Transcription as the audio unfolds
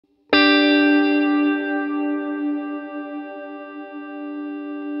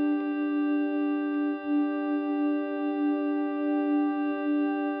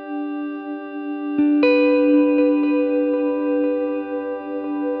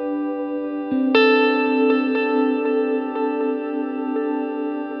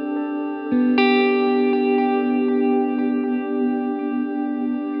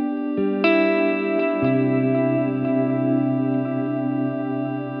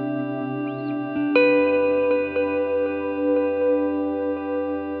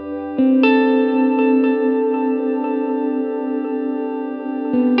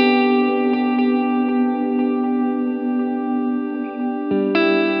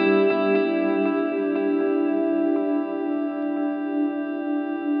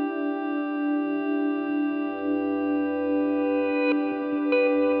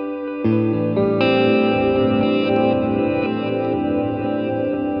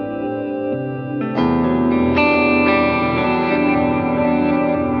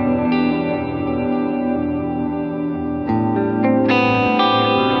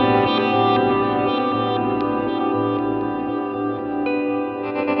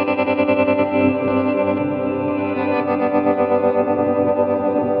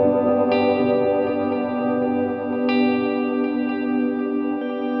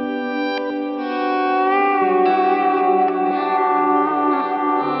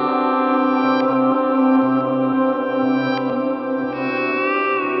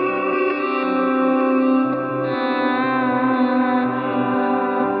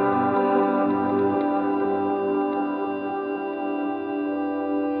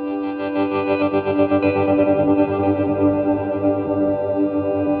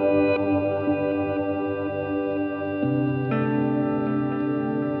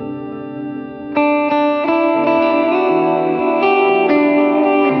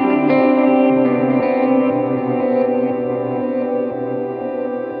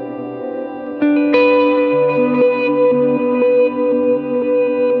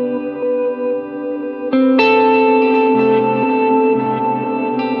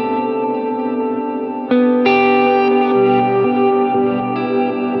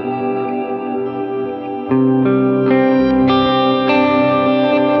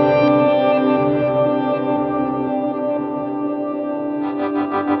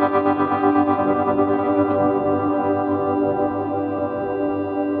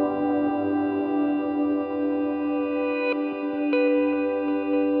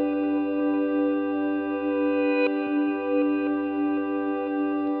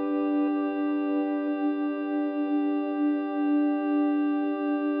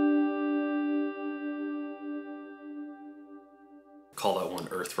Call that one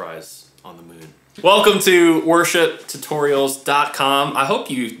Earthrise on the Moon. Welcome to worshiptutorials.com. I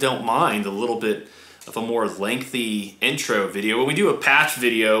hope you don't mind a little bit of a more lengthy intro video. When we do a patch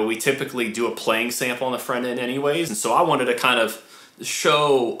video, we typically do a playing sample on the front end anyways, and so I wanted to kind of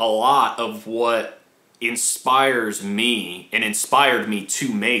show a lot of what inspires me and inspired me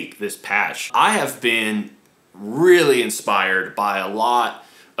to make this patch. I have been really inspired by a lot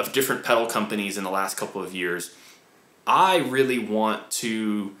of different pedal companies in the last couple of years. I really want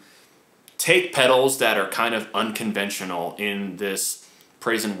to take pedals that are kind of unconventional in this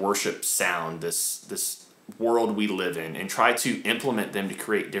praise and worship sound, this world we live in, and try to implement them to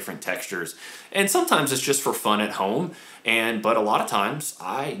create different textures. And sometimes it's just for fun at home, but a lot of times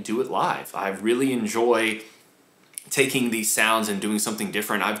I do it live. I really enjoy taking these sounds and doing something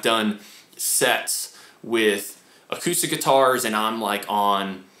different. I've done sets with acoustic guitars and I'm like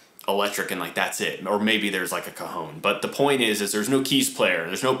on electric and like that's it, or maybe there's like a cajon, but the point is there's no keys player,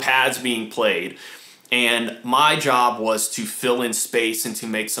 there's no pads being played, and my job was to fill in space and to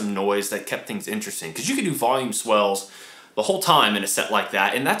make some noise that kept things interesting, because you can do volume swells the whole time in a set like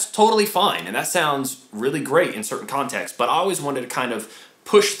that, and that's totally fine, and that sounds really great in certain contexts, but I always wanted to kind of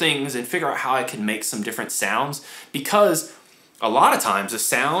push things and figure out how I could make some different sounds, because a lot of times the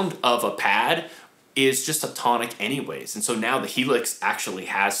sound of a pad is just a tonic anyways. And so now the Helix actually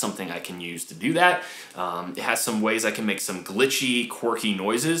has something I can use to do that. It has some ways I can make some glitchy, quirky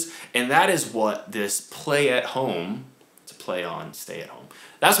noises. And that is what this play at home, to play on, stay at home.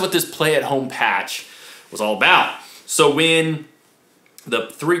 That's what this play at home patch was all about. So when the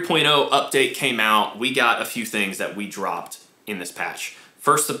 3.0 update came out, we got a few things that we dropped in this patch.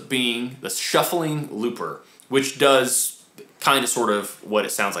 First being the shuffling looper, which does kind of sort of what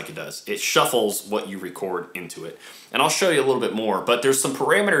it sounds like it does. It shuffles what you record into it. And I'll show you a little bit more, but there's some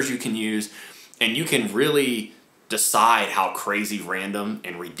parameters you can use and you can really decide how crazy random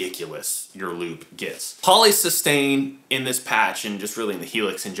and ridiculous your loop gets. Polysustain in this patch, and just really in the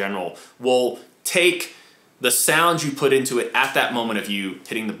Helix in general, will take the sound you put into it at that moment of you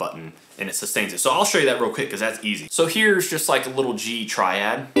hitting the button and it sustains it. So I'll show you that real quick because that's easy. So here's just like a little G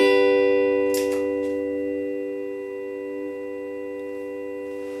triad.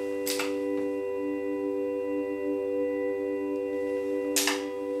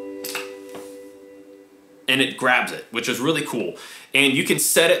 And it grabs it, which is really cool. And you can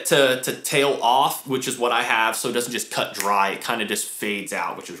set it to tail off, which is what I have, so it doesn't just cut dry. It kind of just fades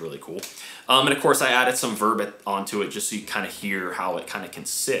out, which is really cool. And of course, I added some verb onto it just so you kind of hear how it kind of can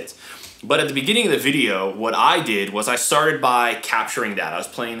sit. But at the beginning of the video, what I did was I started by capturing that. I was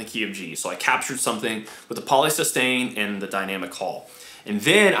playing the key of G, so I captured something with the polysustain and the dynamic hall. And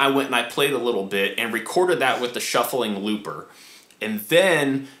then I went and I played a little bit and recorded that with the shuffling looper. And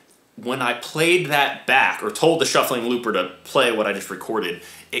then when I played that back, or told the shuffling looper to play what I just recorded,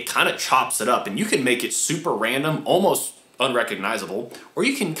 it kind of chops it up, and you can make it super random, almost unrecognizable, or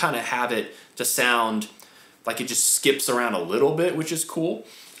you can kind of have it to sound like it just skips around a little bit, which is cool.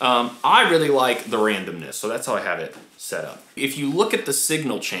 I really like the randomness, so that's how I have it set up. If you look at the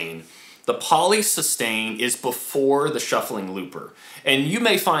signal chain, the polysustain is before the shuffling looper, and you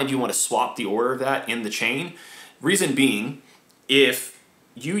may find you want to swap the order of that in the chain. Reason being, if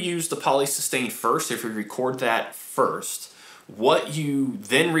you use the polysustain first, if we record that first, what you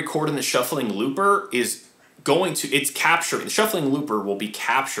then record in the shuffling looper is it's capturing, the shuffling looper will be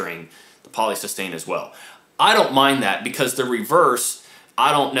capturing the polysustain as well. I don't mind that because the reverse,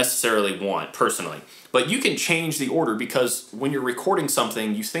 I don't necessarily want personally, but you can change the order because when you're recording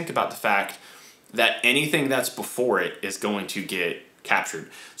something, you think about the fact that anything that's before it is going to get captured.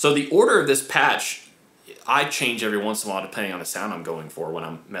 So the order of this patch, I change every once in a while depending on the sound I'm going for when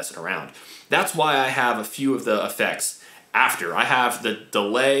I'm messing around. That's why I have a few of the effects after. I have the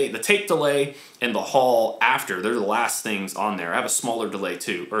delay, the tape delay, and the hall after. They're the last things on there. I have a smaller delay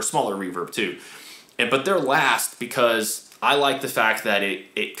too, or a smaller reverb too. But they're last because I like the fact that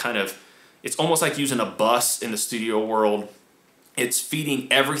it's almost like using a bus in the studio world. It's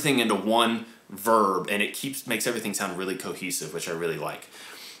feeding everything into one verb, and it makes everything sound really cohesive, which I really like.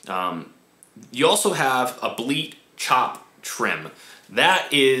 You also have a bleat, chop, trim.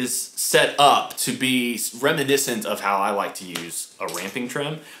 That is set up to be reminiscent of how I like to use a ramping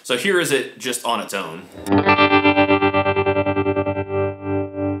trim. So here is it just on its own.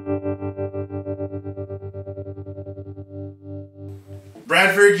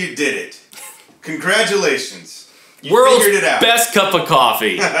 Bradford, you did it. Congratulations. You World's figured it out. best cup of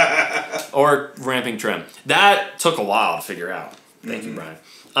coffee. Or ramping trim. That took a while to figure out. Thank you, Brian.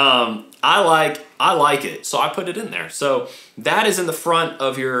 I like it, so I put it in there. So that is in the front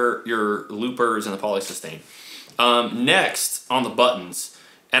of your loopers and the polysustain. Next, on the buttons,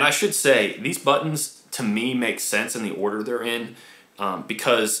 and I should say, these buttons to me make sense in the order they're in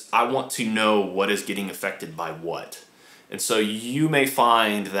because I want to know what is getting affected by what. And so you may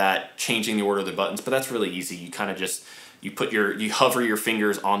find that changing the order of the buttons, but that's really easy. You kind of just, you hover your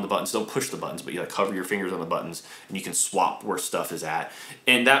fingers on the buttons. Don't push the buttons, but you like hover your fingers on the buttons and you can swap where stuff is at.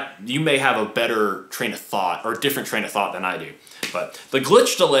 And that, you may have a better train of thought or a different train of thought than I do. But the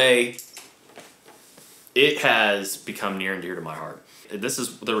glitch delay, it has become near and dear to my heart. This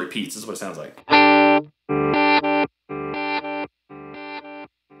is the repeats. This is what it sounds like.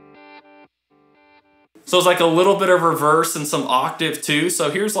 So it's like a little bit of reverse and some octave too.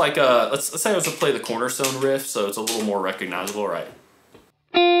 So here's like a, let's say I was to play the cornerstone riff, so it's a little more recognizable, right?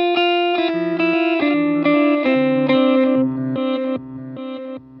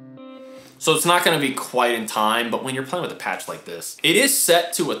 So it's not gonna be quite in time, but when you're playing with a patch like this, it is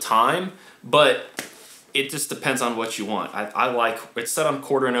set to a time, but it just depends on what you want. I like, it's set on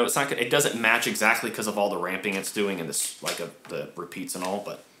quarter note. It's not, it doesn't match exactly because of all the ramping it's doing and this, like the repeats and all,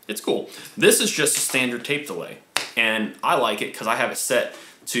 but it's cool. This is just a standard tape delay, and I like it because I have it set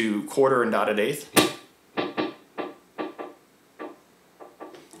to quarter and dotted eighth.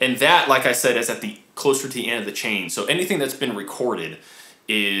 And that, like I said, is at the closer to the end of the chain. So anything that's been recorded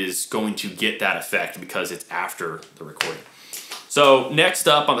is going to get that effect because it's after the recording. So next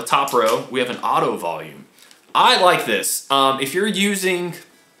up on the top row, we have an auto volume. I like this. If you're using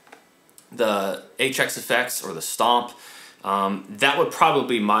the HX effects or the Stomp, that would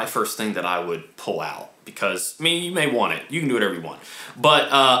probably be my first thing that I would pull out because, I mean, you may want it. You can do whatever you want. But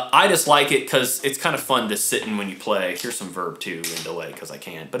I just like it because it's kind of fun to sit in when you play. Here's some verb too and delay because I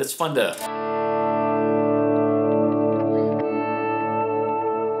can. But it's fun to...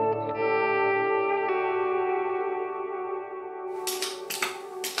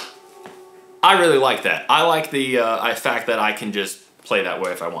 I really like that. I like the fact that I can just play that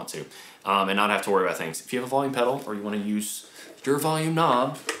way if I want to. And not have to worry about things. If you have a volume pedal or you want to use your volume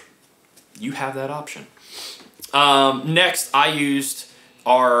knob, you have that option. Next, I used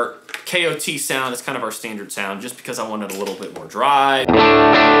our KOT sound. It's kind of our standard sound just because I wanted a little bit more dry.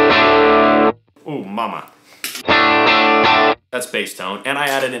 Ooh, mama. That's bass tone. And I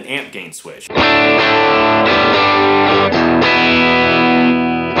added an amp gain switch.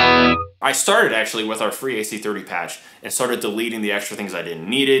 I started actually with our free AC30 patch and started deleting the extra things I didn't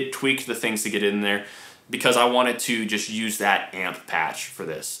need it, tweaked the things to get in there because I wanted to just use that amp patch for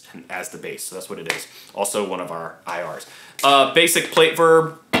this as the bass. So that's what it is. Also one of our IRs. Basic plate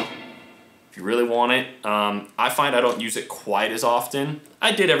verb, if you really want it. I find I don't use it quite as often.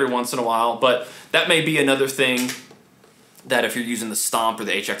 I did every once in a while, but that may be another thing that if you're using the Stomp or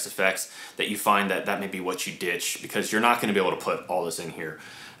the HX effects, that you find that that may be what you ditch because you're not going to be able to put all this in here.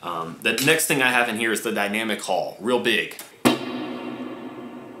 The next thing I have in here is the dynamic hall, real big.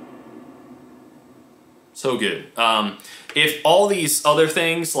 So good. If all these other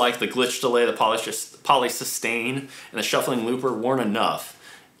things like the glitch delay, the polysustain, and the shuffling looper weren't enough,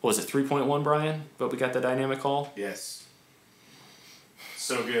 was it 3.1, Brian? But we got the dynamic hall? Yes.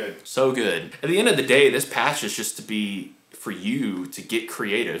 So good. So good. At the end of the day, this patch is just to be for you to get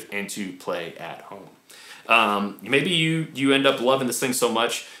creative and to play at home. Maybe you end up loving this thing so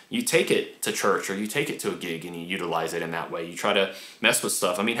much, you take it to church or you take it to a gig and you utilize it in that way. You try to mess with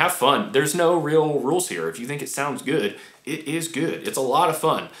stuff. I mean, have fun. There's no real rules here. If you think it sounds good, it is good. It's a lot of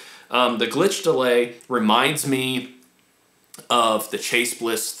fun. The glitch delay reminds me of the Chase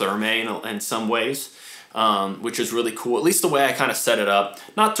Bliss Therme in some ways, which is really cool. At least the way I kind of set it up.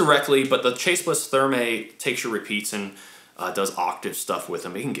 Not directly, but the Chase Bliss Therme takes your repeats and does octave stuff with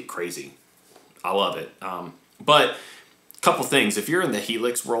them. It can get crazy. I love it. But a couple things. If you're in the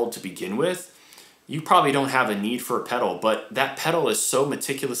Helix world to begin with, you probably don't have a need for a pedal, but that pedal is so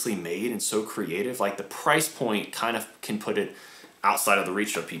meticulously made and so creative. Like the price point kind of can put it outside of the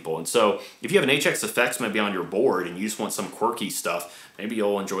reach of people. And so if you have an HX Effects maybe on your board and you just want some quirky stuff, maybe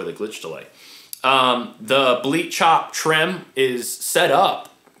you'll enjoy the glitch delay. The bleat chop trem is set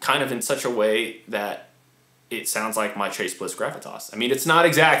up kind of in such a way that it sounds like my Chase Bliss Gravitas. I mean, it's not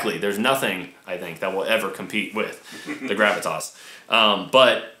exactly. There's nothing, I think, that will ever compete with the Gravitas.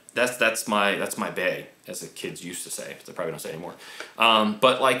 But that's my bae, as the kids used to say. They probably don't say anymore.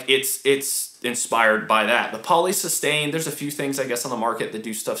 But like it's inspired by that. The Poly Sustain, there's a few things I guess on the market that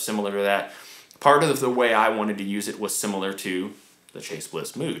do stuff similar to that. Part of the way I wanted to use it was similar to the Chase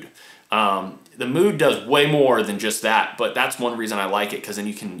Bliss Mood. The Mood does way more than just that, but that's one reason I like it, because then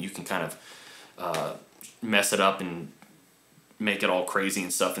you can kind of mess it up and make it all crazy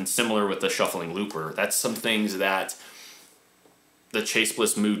and stuff. And similar with the Shuffling Looper, that's some things that the Chase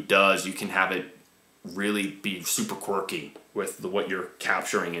Bliss Mood does. You can have it really be super quirky with what you're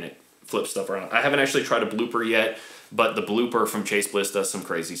capturing, and it flips stuff around. I haven't actually tried a blooper yet, but the blooper from Chase Bliss does some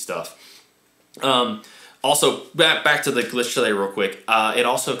crazy stuff. Also, back to the glitch delay real quick. It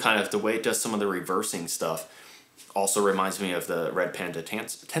also kind of, the way it does some of the reversing stuff also reminds me of the Red Panda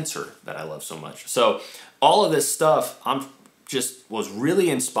Tensor that I love so much. So all of this stuff, was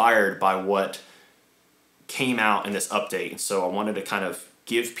really inspired by what came out in this update. And so I wanted to kind of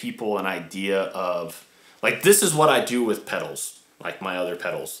give people an idea of, like, this is what I do with pedals, like my other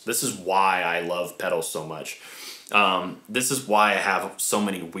pedals. This is why I love pedals so much. This is why I have so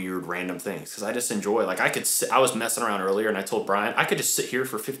many weird random things, because I just enjoy, like, I was messing around earlier and I told Brian I could just sit here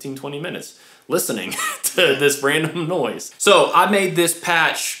for 15-20 minutes listening to this random noise. So I made this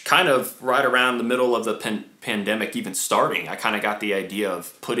patch kind of right around the middle of the pandemic even starting. I kind of got the idea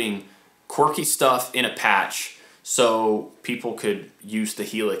of putting quirky stuff in a patch so people could use the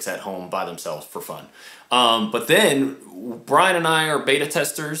Helix at home by themselves for fun. But then Brian and I are beta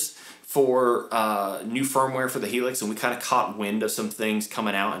testers for new firmware for the Helix, and we kind of caught wind of some things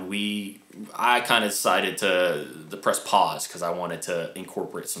coming out, and I kind of decided to press pause because I wanted to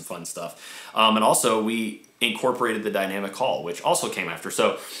incorporate some fun stuff. And also we incorporated the dynamic call, which also came after.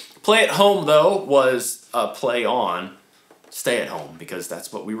 So play at home though was a play on stay at home, because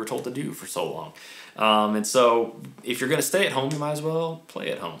that's what we were told to do for so long. And so if you're gonna stay at home, you might as well play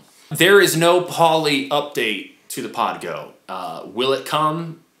at home. There is no Poly update to the Podgo. Will it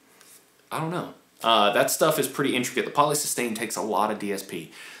come? I don't know. That stuff is pretty intricate. The Poly Sustain takes a lot of DSP.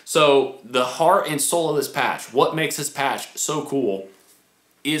 So the heart and soul of this patch, what makes this patch so cool,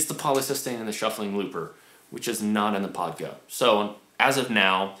 is the Poly Sustain and the Shuffling Looper, which is not in the Podgo. So as of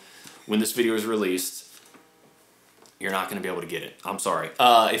now, when this video is released, you're not going to be able to get it. I'm sorry.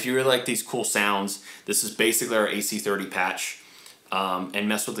 If you really like these cool sounds, this is basically our AC30 patch. And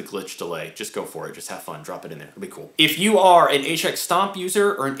mess with the glitch delay. Just go for it. Just have fun. Drop it in there. It'll be cool. If you are an HX Stomp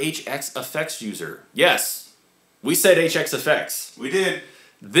user or an HX Effects user, yes, we said HX Effects. We did.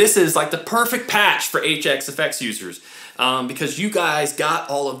 This is like the perfect patch for HX Effects users, because you guys got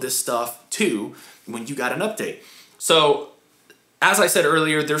all of this stuff too when you got an update. So as I said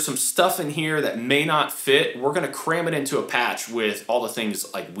earlier, there's some stuff in here that may not fit. We're going to cram it into a patch with all the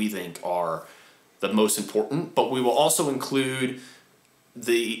things like we think are the most important, but we will also include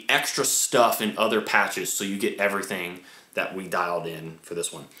the extra stuff in other patches so you get everything that we dialed in for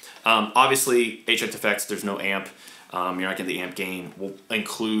this one. Obviously, HX Effects, there's no amp. You're not getting the amp gain. We'll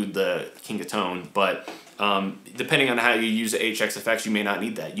include the King of Tone, but depending on how you use the HX Effects, you may not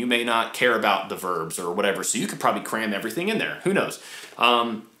need that. You may not care about the verbs or whatever, so you could probably cram everything in there. Who knows?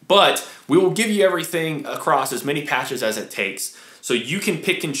 But we will give you everything across as many patches as it takes, so you can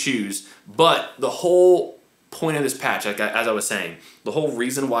pick and choose. But the whole point of this patch, like as I was saying, the whole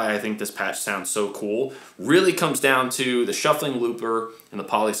reason why I think this patch sounds so cool really comes down to the Shuffling Looper and the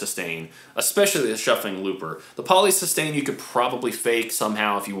Poly Sustain, especially the Shuffling Looper. The Poly Sustain you could probably fake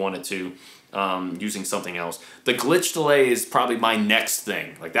somehow if you wanted to, using something else. The glitch delay is probably my next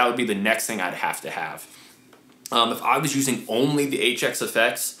thing. Like that would be the next thing I'd have to have. If I was using only the HX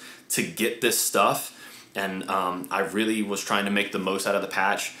Effects to get this stuff, and I really was trying to make the most out of the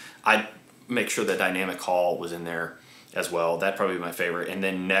patch, I'd make sure the dynamic call was in there as well. That'd probably be my favorite. And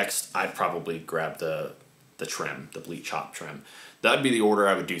then next, I'd probably grab the trim, the bleat chop trim. That'd be the order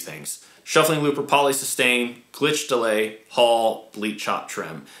I would do things. Shuffling Looper, Poly Sustain, glitch delay, hall, bleat chop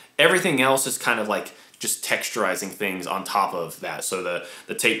trim. Everything else is kind of like just texturizing things on top of that. So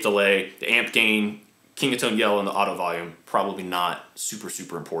the tape delay, the amp gain, King of Tone yellow, and the auto volume, probably not super,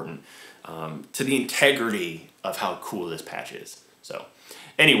 super important. to the integrity of how cool this patch is. So,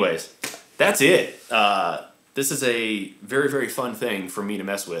 anyways, that's it. This is a very, very fun thing for me to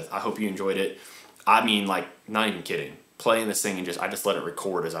mess with. I hope you enjoyed it. I mean, like, not even kidding. Playing this thing and I just let it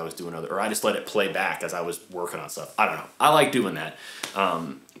record as I was doing or I just let it play back as I was working on stuff. I don't know. I like doing that.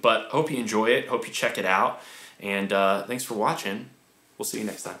 But hope you enjoy it. Hope you check it out. And thanks for watching. We'll see you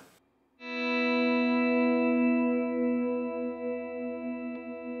next time.